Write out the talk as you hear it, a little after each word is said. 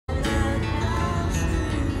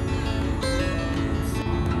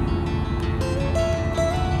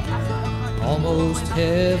almost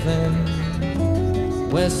heaven.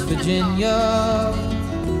 West Virginia,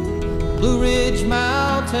 Blue Ridge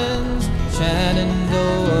Mountains,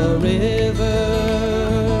 Shenandoah River.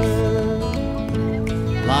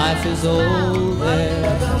 Life is old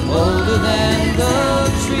there, older than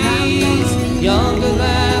the trees, younger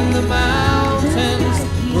than the mountains,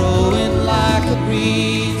 growing like a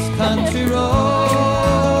breeze. Country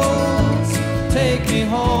roads, take me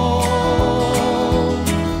home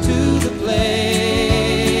to the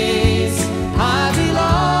place I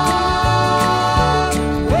belong.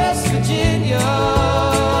 West Virginia,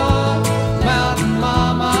 mountain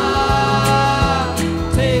mama,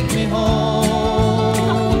 take me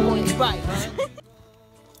home. Right.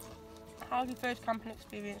 How's your first camping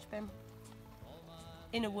experience been?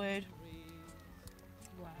 In a word.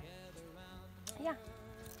 Yeah,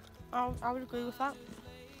 I would agree with that.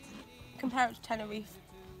 Compare it to Tenerife.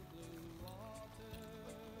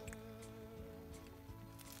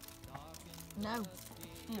 No.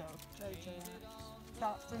 No.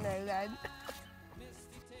 That's a no then.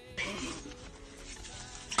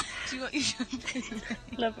 Do you want your shampoo?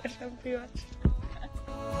 Love my shampoo actually.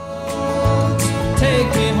 Take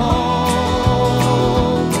me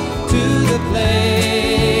home to the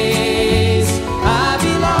place I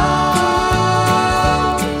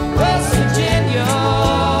belong. West Virginia,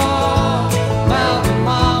 mountain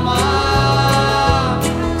mama,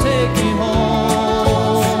 take me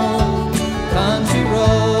home. Country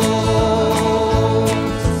roads,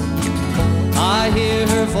 I hear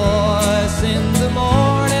her voice in the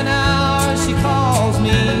morning hour. She calls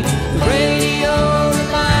me. The radio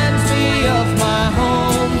reminds me of my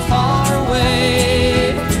home far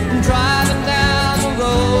away. Driving down the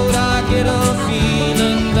road, I get a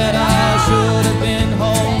feeling that I should have been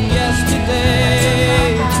home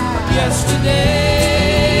yesterday. Yesterday,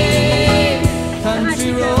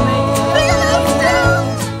 country road.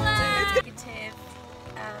 Negative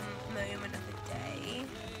moment of the day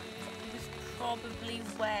was probably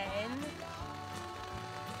when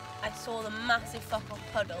I saw the massive fuck off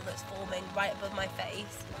puddle that's forming right above my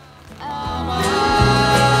face. Mama,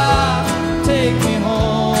 take me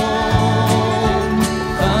home.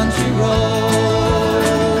 Country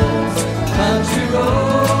roads, country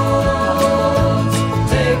roads,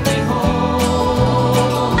 take me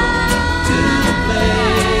home to the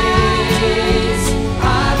place I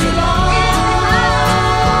belong.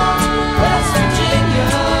 West Virginia,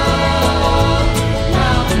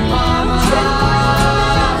 mountain mama,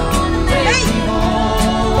 take me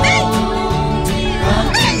home.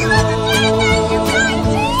 Country roads,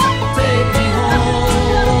 take me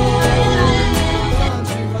home.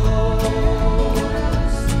 Country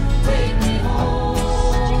roads, take me home.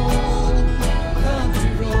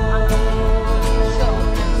 Country roads.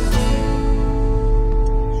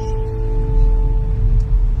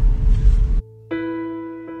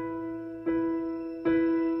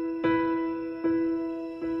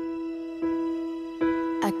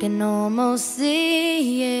 I can almost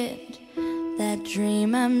see it, that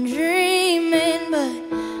dream I'm dreaming, but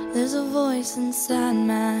there's a voice inside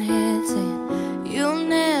my head saying you'll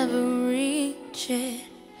never reach it.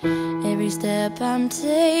 Every step I'm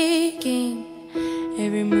taking,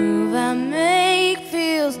 every move I make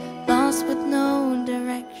feels lost with no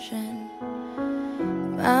direction.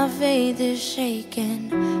 My faith is shaken,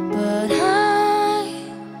 but I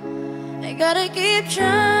gotta keep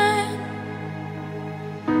trying.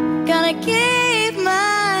 Gotta keep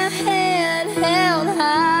my head held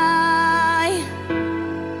high.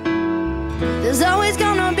 There's always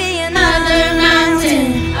gonna be another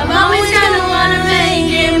mountain. I'm always gonna wanna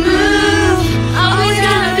make it move. Always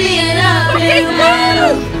gonna be an uphill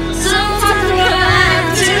battle. Sometimes we'll have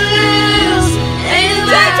to lose. Ain't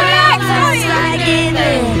about what's like it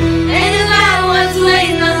there. Ain't about what's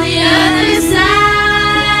waiting on the other side.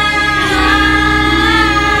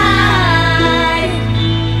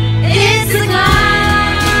 It's a climb.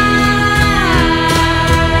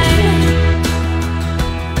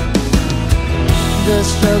 The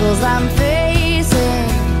struggles I'm facing,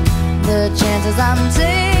 the chances I'm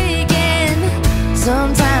taking,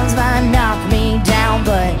 sometimes might knock me down,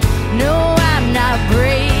 but no, I'm not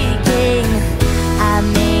breaking. I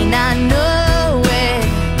may not know it,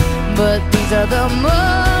 but these are the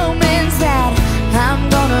moments that I'm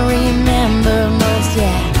gonna remember most.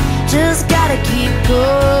 Yeah, just gotta keep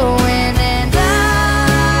going, and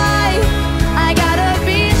I gotta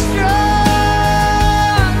be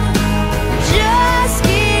strong. Just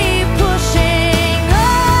keep pushing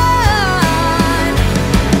on,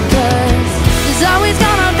 'cause there's always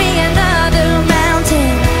gonna be another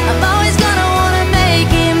mountain. I'm always gonna wanna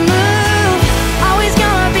make it move. Always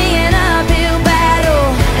gonna be an uphill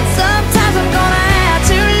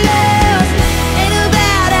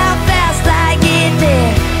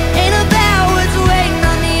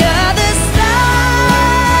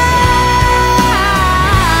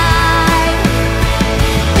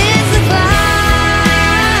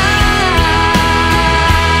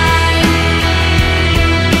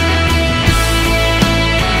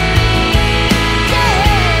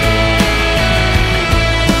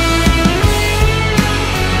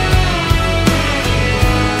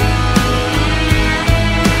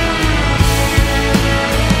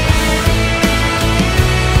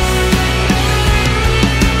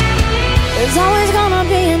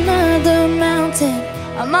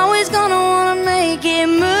I'm always gonna wanna make it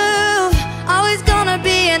move. Always gonna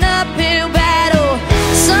be an uphill battle.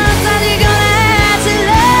 Sometimes you're gonna have to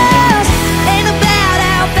lose. Ain't about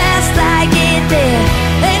how fast I get there.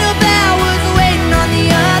 Ain't about what's waiting on the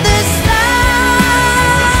other side.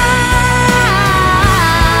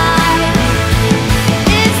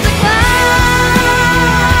 It's the climb.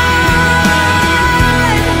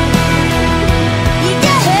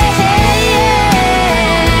 Yeah.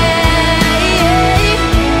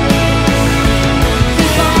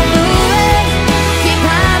 Keep on moving, keep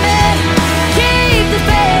climbing, keep the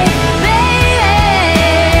faith, baby.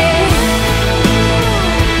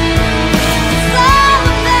 It's all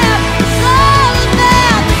about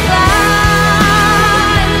the climb.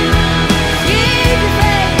 Keep your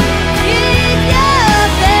faith, keep your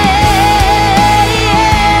faith.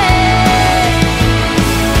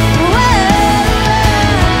 Whoa.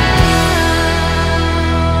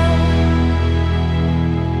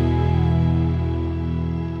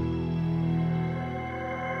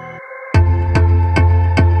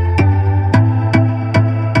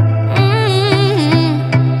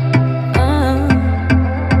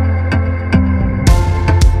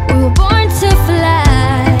 We were born to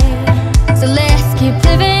fly, so let's keep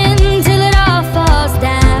living till it all falls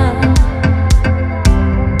down.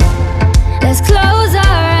 Let's close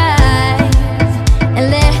our eyes and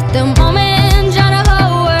let the moment drown the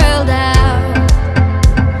whole world out.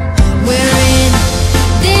 We're in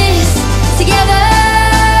this together.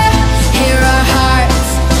 Hear our hearts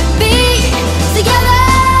beat together.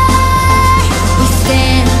 We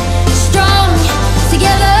stand strong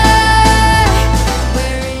together.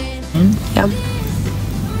 We're in. Yeah.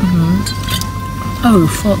 Oh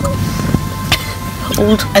fuck.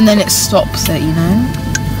 Hold. And then it stops it, you know?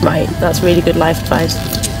 Right, that's really good life advice.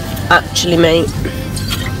 Actually, mate.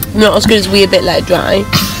 Not as good as we a bit let it dry.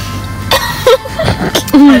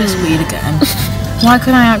 I just weed again. Why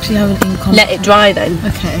couldn't I actually have an income? Let it dry then.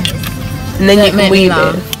 Okay. And then you Don't can make me weave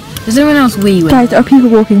laugh. it. Does anyone else wee with? Guys, there are people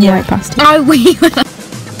walking Yeah. right past you. I wee when I